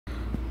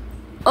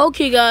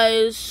Okay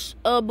guys,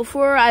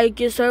 before I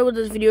get started with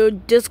this video,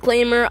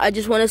 disclaimer, I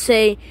just want to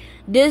say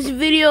this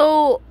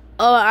video,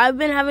 I've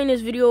been having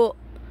this video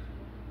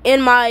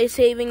in my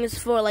savings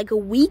for like a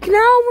week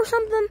now or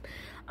something.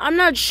 I'm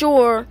not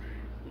sure,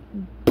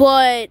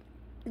 but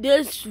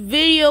this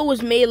video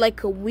was made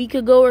like a week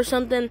ago or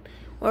something,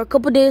 or a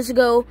couple days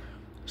ago.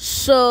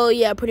 So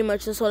yeah, pretty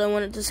much that's all I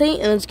wanted to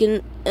say, and let's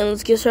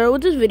get started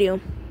with this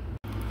video.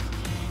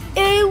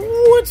 Hey,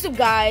 what's up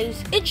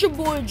guys? It's your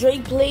boy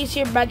Drakeplayz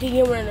here, back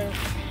again with a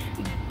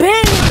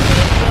bang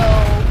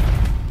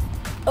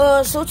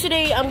video. So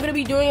today I'm gonna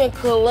be doing a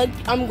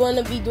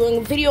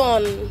video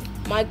on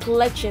my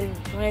collection,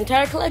 my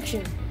entire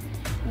collection.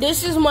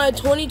 This is my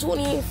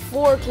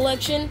 2024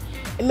 collection,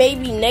 and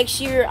maybe next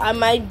year I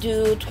might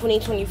do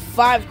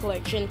 2025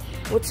 collection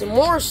with some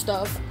more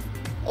stuff,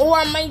 or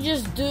I might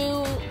just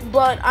do.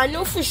 But I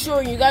know for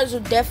sure you guys are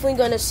definitely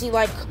gonna see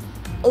like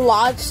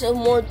lots of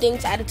more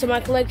things added to my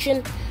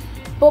collection.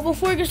 But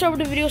before I get started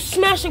with the video,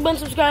 smash the like button,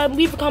 subscribe,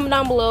 leave a comment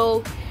down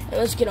below, and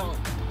let's get on.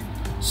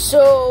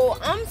 So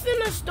I'm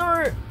finna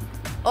start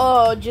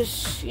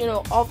just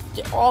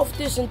off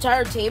this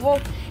entire table,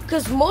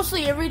 because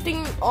mostly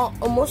everything,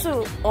 most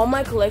of all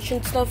my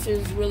collection stuff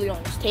is really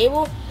on this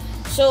table.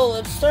 So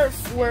let's start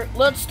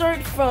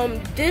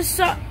from this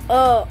side,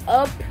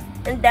 up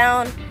and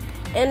down,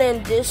 and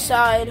then this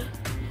side,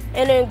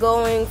 and then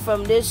going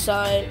from this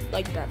side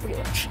like that, pretty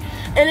much.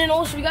 And then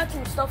also we got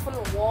some stuff on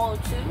the wall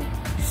too,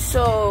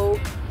 so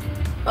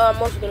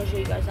I'm also gonna show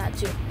you guys that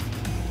too.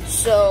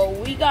 So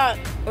we got,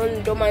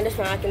 don't mind this,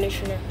 my air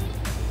conditioner.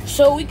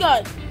 So we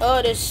got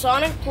this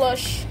Sonic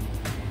plush,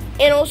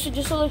 and also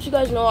just to let you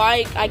guys know,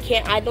 I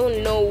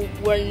don't know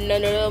where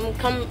none of them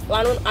come.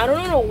 I don't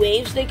know the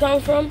waves they come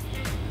from.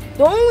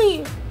 The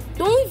only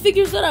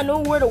figures that I know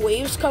where the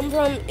waves come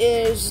from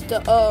is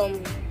the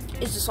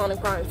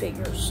Sonic Prime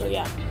figures. So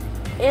yeah,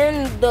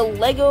 and the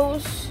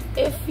Legos,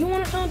 if you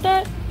want to count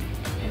that,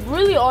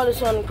 really all the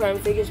Sonic Prime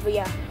figures. But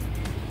yeah,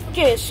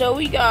 okay. So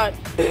we got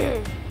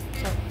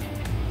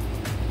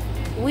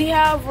we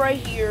have right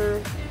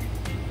here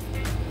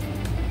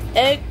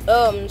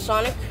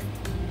Sonic.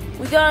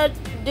 We got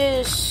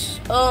this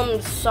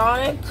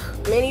Sonic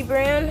mini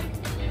brand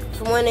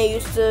from when they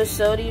used to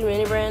sell these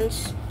mini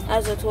brands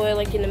as a toy,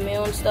 like in the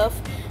mail and stuff.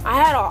 I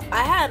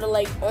had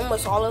like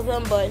almost all of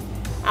them, but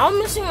I was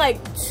missing like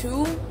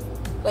two,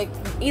 like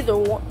either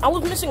one. I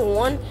was missing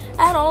one.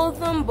 I had all of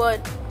them,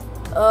 but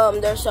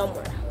they're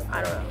somewhere.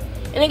 I don't know.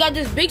 And they got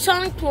this big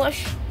Sonic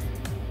plush.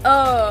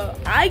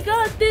 I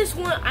got this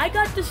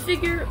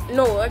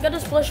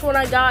plush when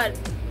I got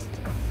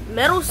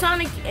Metal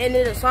Sonic and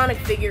then a Sonic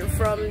figure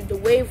from the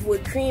wave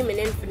with Cream and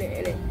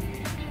Infinite in it.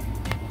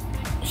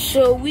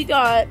 So we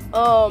got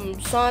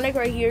Sonic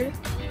right here.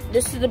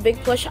 This is the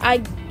big plush.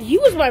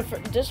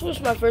 This was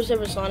my first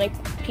ever Sonic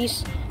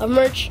piece of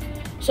merch.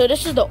 So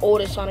this is the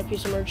oldest Sonic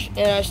piece of merch,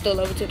 and I still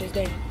love it to this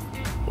day.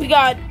 We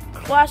got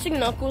classic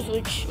Knuckles,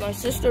 which my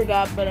sister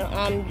got, but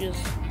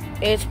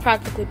it's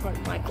practically part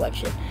of my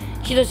collection.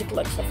 She doesn't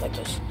collect stuff like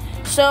this.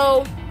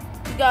 So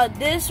we got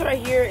this right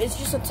here. It's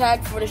just a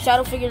tag for the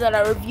Shadow figure that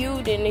I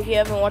reviewed, and if you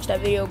haven't watched that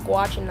video, go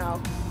watch it now.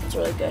 It's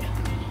really good,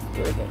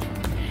 really good.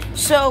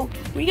 So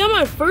we got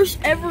my first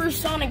ever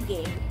Sonic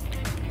game.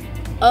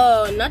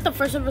 Not the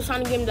first ever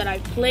Sonic game that I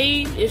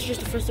played. It's just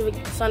the first ever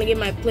Sonic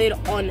game I played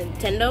on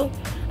Nintendo.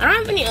 I don't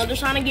have any other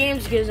Sonic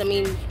games because, I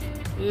mean,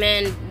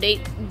 man, they're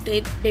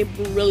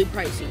really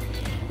pricey.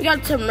 We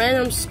got some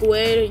random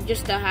squid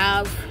just to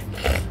have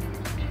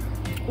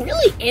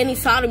really any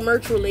Sonic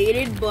merch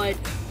related, but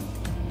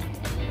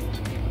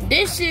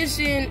this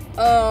isn't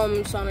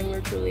Sonic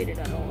merch related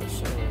at all.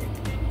 So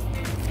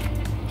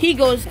he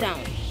goes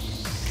down.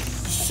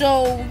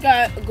 So we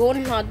got a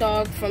golden hot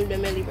dog from the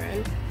Millie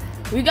brand.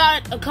 We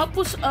got a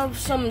couple of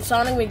some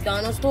Sonic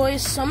McDonald's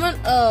toys.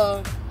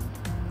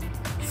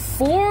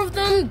 4 of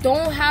them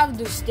don't have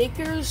the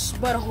stickers,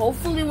 but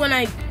hopefully when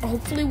I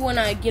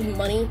get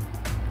money,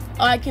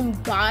 I can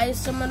buy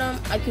some of them.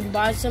 I can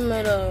buy some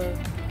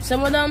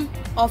of them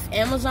off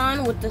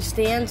Amazon with the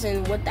stands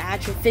and with the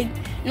actual fig.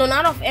 No,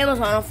 not off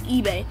Amazon, off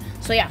eBay.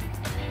 So yeah,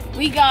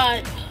 we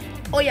got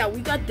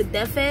the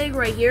Death Egg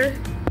right here.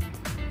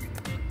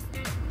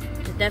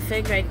 The Death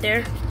Egg right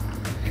there.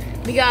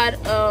 We got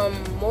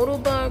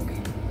Motobug.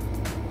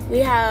 We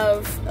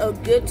have a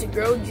Good to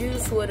Grow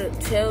juice with a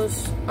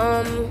Tails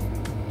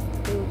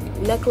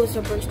necklace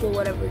or bracelet,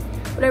 whatever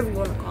you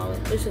want to call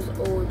it. This is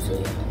old, so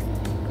yeah.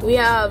 We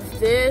have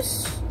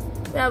this.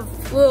 We have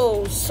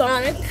little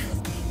Sonic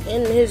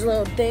in his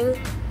little thing.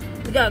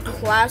 We got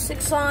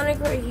classic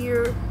Sonic right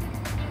here.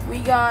 We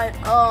got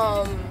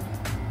I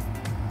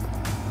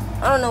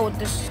don't know what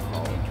this is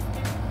called.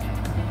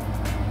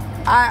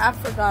 I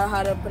forgot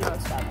how to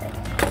pronounce that thing.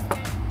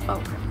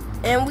 Okay.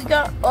 And we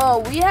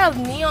have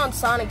Neon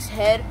Sonic's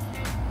head.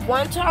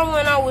 One time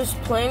when I was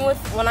playing with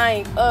him,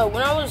 like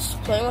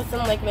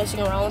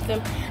messing around with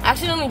him, I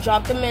accidentally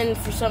dropped him in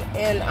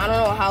and I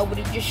don't know how, but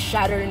he just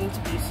shattered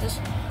into pieces.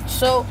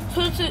 So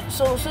to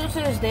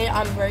this day,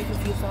 I'm very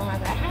confused on how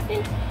that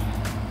happened.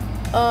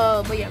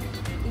 But yeah,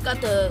 we got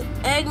the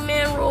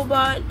Eggman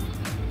robot.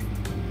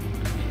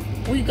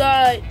 We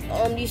got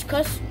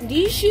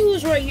these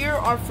shoes right here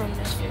are from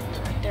this figure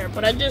right there,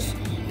 but I just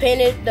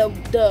painted the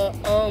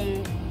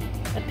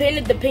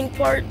pink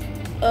part,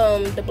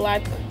 the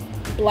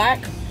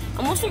black.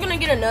 I'm also gonna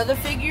get another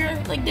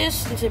figure like this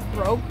since it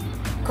broke,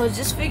 because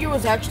this figure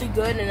was actually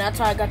good, and that's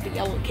how I got the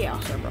yellow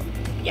Chaos Emerald.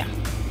 Yeah.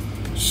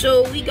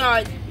 So we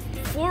got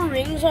 4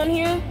 rings on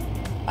here.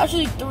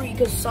 Actually 3,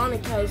 because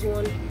Sonic has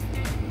one.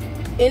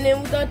 And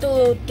then we got the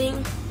little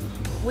thing.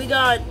 We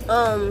got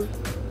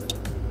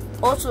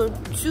also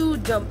 2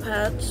 jump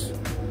pads,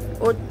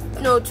 or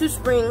no, 2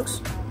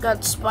 springs.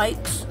 Got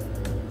spikes.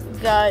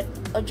 Got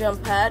a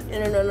jump pad,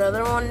 and then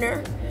another one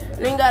there.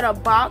 And then got a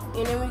box,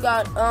 and then we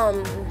got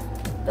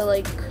the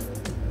like.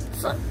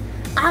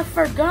 I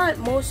forgot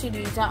most of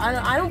these.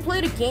 I don't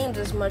play the games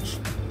as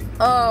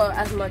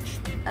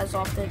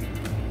often.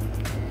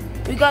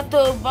 We got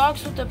the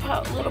box with the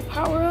little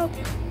power up.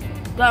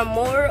 Got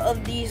more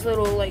of these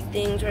little like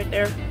things right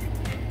there.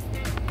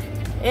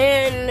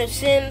 And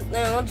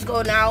let's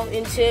go now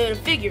into the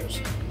figures.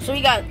 So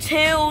we got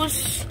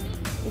Tails.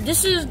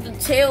 This is the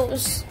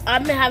Tails.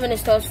 I've been having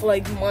this Tails for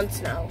like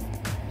months now.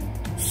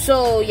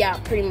 So yeah,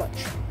 pretty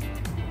much.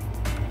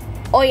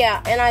 Oh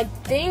yeah, and I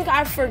think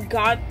I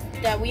forgot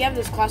that we have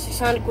this classic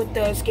Sonic with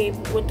the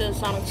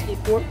Sonic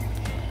skateboard.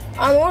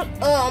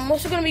 I'm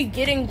also gonna be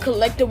getting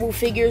collectible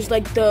figures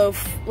like the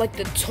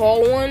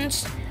tall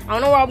ones. I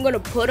don't know where I'm gonna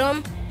put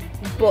them,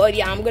 but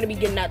yeah, I'm gonna be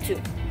getting that too.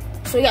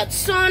 So we got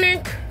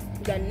Sonic,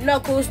 we got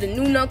Knuckles, the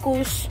new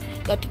Knuckles,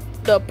 got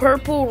the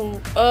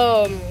purple,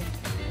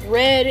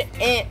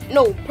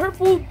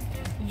 purple,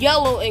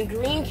 yellow, and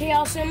green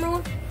Chaos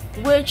Emerald,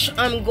 which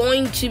I am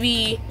going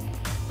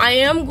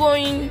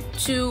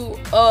to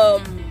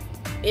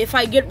if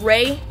I get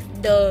Ray,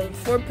 the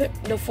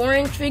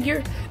 4-inch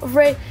figure of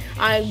Ray,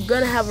 I'm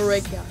gonna have a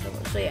Ray Chaos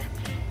Emerald. So yeah,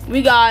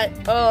 we got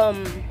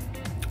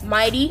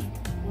Mighty,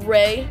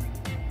 Ray,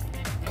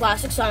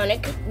 Classic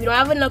Sonic. We don't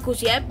have a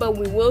Knuckles yet, but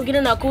we will get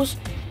a Knuckles.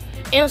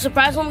 And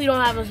surprisingly, we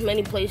don't have as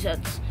many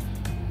playsets.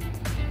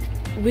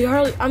 We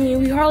hardly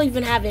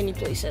even have any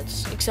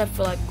playsets except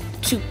for like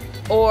 2,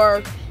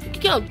 or you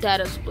can count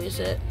that as a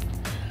playset.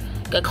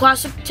 Got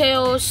Classic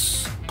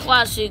Tails,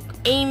 Classic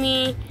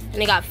Amy,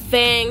 and they got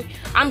Fang.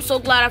 I'm so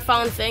glad I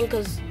found Fang,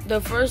 because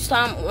the first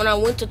time when I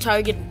went to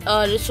Target,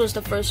 this was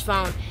the first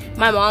found.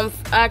 My mom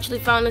actually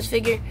found this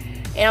figure,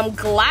 and I'm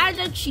glad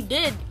that she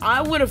did.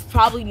 I would have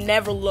probably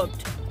never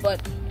looked,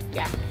 but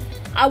yeah.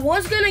 I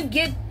was gonna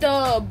get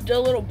the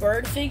little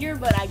bird figure,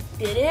 but I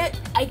didn't.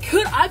 I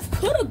could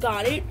have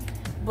got it,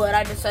 but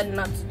I decided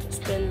not to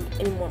spend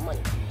any more money.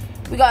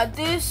 We got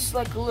this,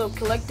 like a little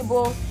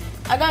collectible.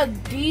 I got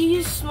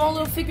these small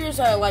little figures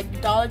at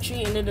like Dollar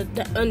Tree, and then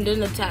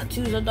the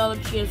tattoos at Dollar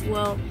Tree as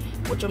well,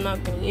 which I'm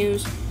not gonna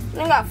use.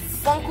 And I got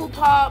Funko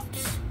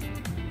Pops.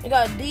 I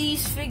got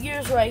these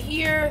figures right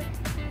here.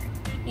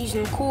 These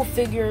are cool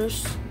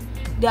figures.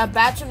 Got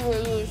Baton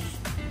Rouge,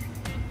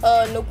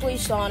 No Play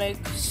Sonic,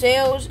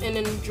 Sails, and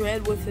then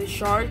Dread with his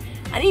shard.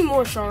 I need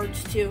more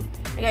shards too.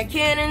 I got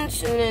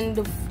Cannons, and then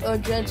the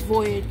Dread's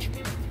Voyage.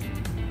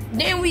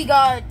 Then we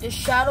got the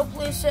Shadow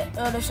play set,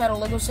 the Shadow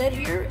Lego set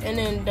here, and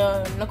then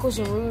the Knuckles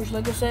and Rouge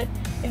Lego set.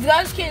 If you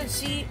guys can't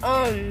see,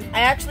 I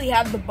actually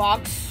have the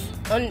box,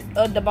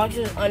 the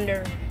boxes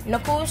under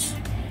Knuckles,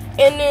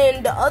 and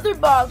then the other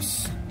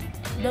box,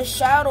 the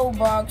Shadow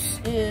box,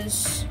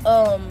 is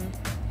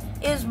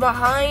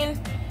behind.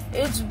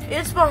 It's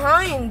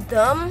behind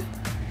them.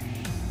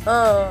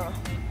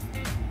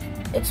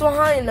 It's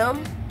behind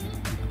them.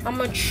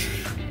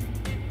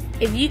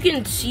 If you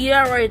can see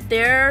that right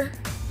there.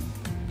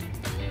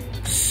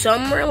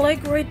 Somewhere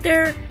like right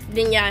there,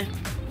 then yeah,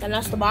 then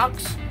that's the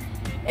box.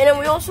 And then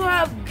we also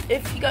have,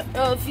 if you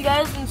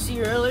guys didn't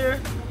see earlier,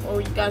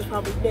 or you guys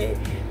probably did,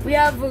 we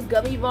have a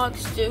gummy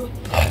box too.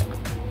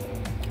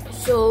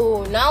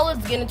 So now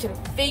let's get into the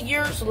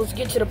figures. So let's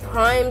get to the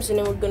primes, and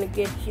then we're gonna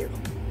get here.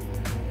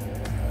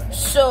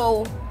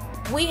 So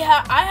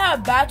I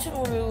have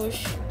Baton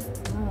Rouge,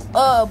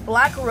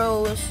 Black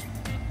Rose,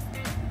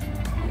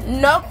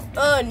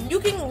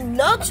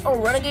 Nuts or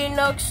Renegade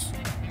Nuts,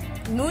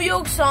 New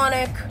York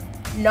Sonic,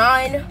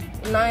 9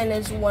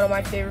 is one of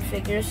my favorite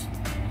figures.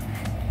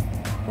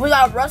 We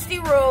got Rusty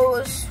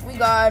Rose, we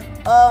got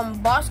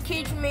Boss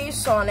Cage Maze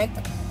Sonic,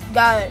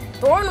 got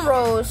Thorn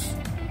Rose,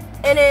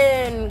 and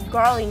then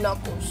Gnarly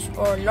Knuckles,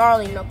 or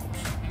Gnarly Knuckles.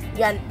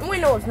 Yeah, we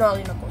know it's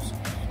Gnarly Knuckles.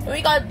 And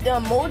we got the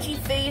Emoji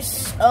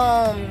Face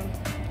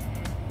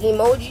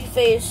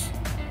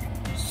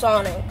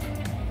Sonic,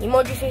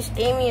 Emoji Face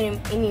Amy,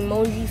 and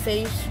Emoji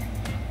Face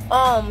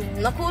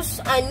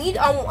Knuckles. I need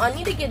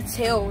to get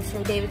Tails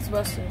from David's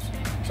Busters.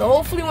 So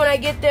hopefully when I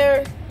get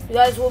there, you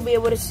guys will be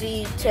able to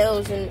see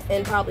Tails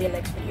in probably a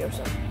next video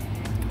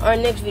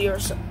or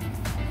so.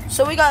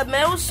 So we got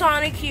Metal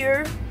Sonic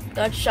here,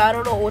 got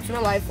Shadow the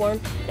Ultimate Life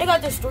Form. They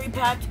got this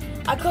 3-pack.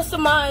 I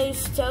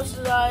customized Tails'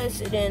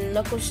 eyes, and then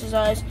Knuckles'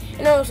 eyes,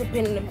 and I also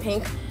painted them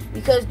pink,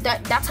 because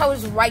that's how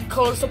his right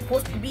color is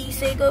supposed to be,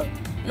 Sega.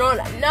 No,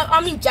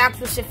 I mean Jack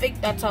Pacific.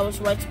 That's how its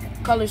right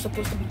color's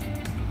supposed to be.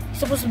 It's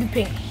supposed to be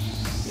pink,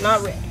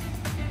 not red.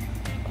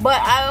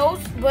 But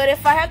but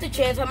if I have the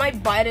chance, I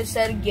might buy this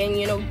set again,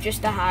 you know,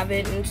 just to have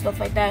it and stuff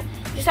like that.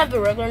 Just have the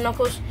regular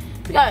Knuckles.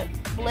 We got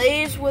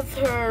Blaze with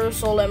her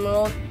Soul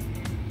Emerald.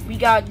 We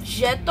got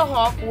Jet the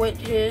Hawk with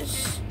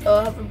his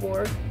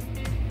hoverboard.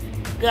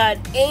 We got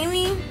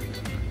Amy,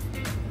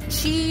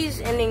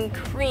 Cheese, and then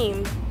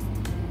Cream.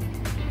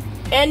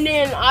 And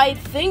then I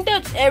think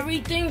that's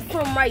everything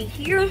from right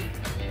here.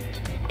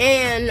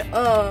 And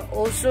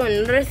also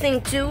another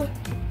thing too.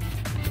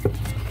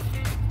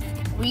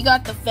 We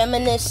got the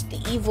Feminist, the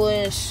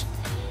Evilist.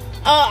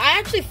 I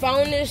actually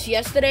found this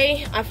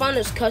yesterday. I found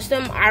this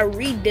custom. I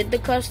redid the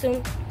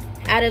custom.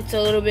 Added to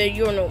a little bit,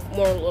 you know,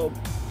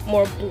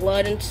 more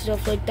blood and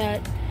stuff like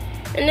that.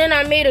 And then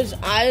I made his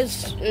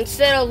eyes,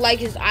 instead of like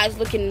his eyes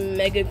looking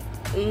mega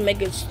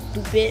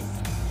stupid,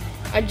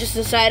 I just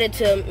decided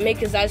to make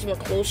his eyes more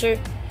closer.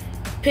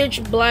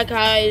 Pitch black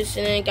eyes,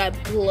 and then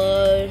got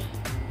blood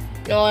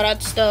and all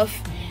that stuff.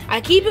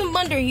 I keep him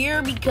under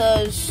here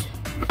because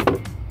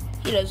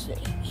he doesn't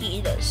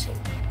need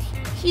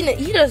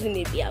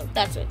to be out.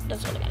 That's it.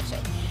 That's all I gotta say.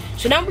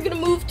 So now we're gonna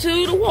move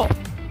to the wall.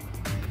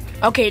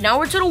 Okay, now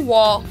we're to the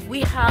wall.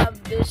 We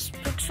have this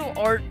pixel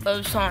art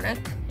of Sonic.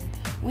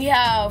 We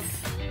have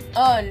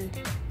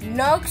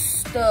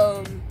Nux,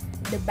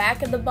 the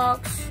back of the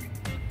box.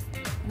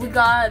 We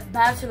got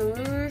Baton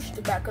Rouge,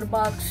 the back of the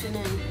box, and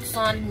then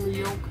Sonic New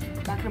York,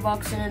 the back of the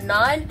box, and then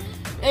 9.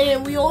 And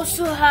then we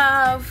also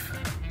have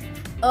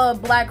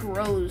Black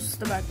Rose,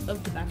 the back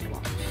of the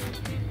box.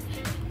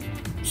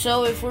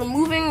 So if we're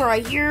moving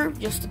right here,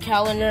 just the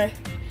calendar.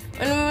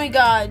 And then we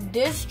got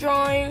this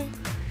drawing.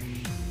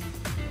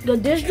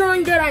 This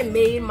drawing that I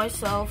made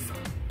myself.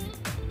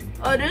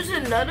 There's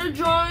another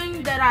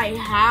drawing that I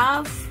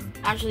have.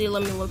 Actually,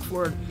 let me look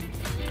for it.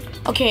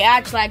 Okay,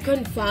 actually, I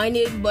couldn't find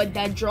it, but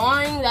that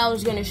drawing that I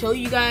was gonna show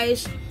you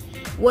guys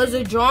was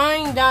a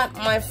drawing that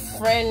my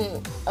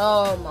friend,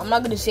 I'm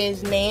not gonna say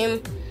his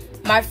name,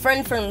 my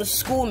friend from the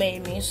school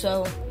made me,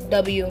 so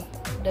W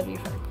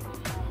friend.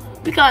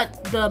 We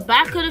got the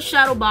back of the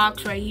shadow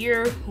box right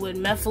here with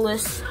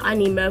Mephiles. I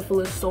need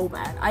Mephiles so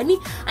bad. I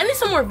need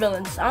some more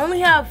villains. I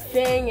only have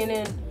Fang and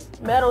then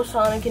Metal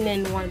Sonic and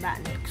then one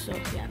Batnik, so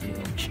yeah, pretty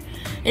much.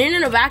 And then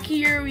in the back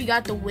here, we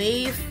got the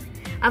Wave.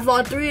 I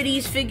bought 3 of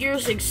these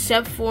figures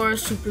except for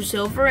Super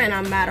Silver, and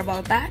I'm mad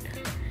about that.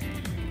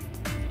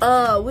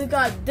 We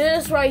got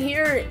this right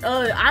here.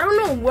 I don't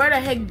know where the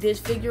heck this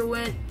figure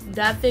went.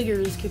 That figure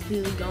is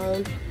completely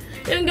gone.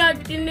 And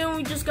then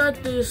we just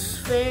got this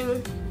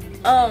thing.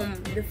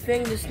 The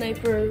thing, the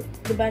sniper,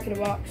 the back of the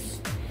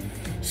box.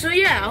 So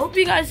yeah, I hope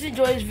you guys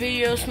enjoyed this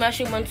video. Smash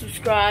a button,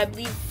 subscribe,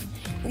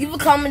 leave a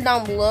comment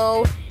down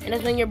below. And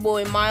that's been your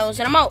boy Miles,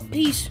 and I'm out.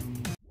 Peace.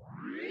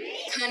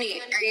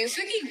 Honey, are you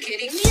fucking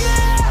kidding me?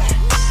 Yeah!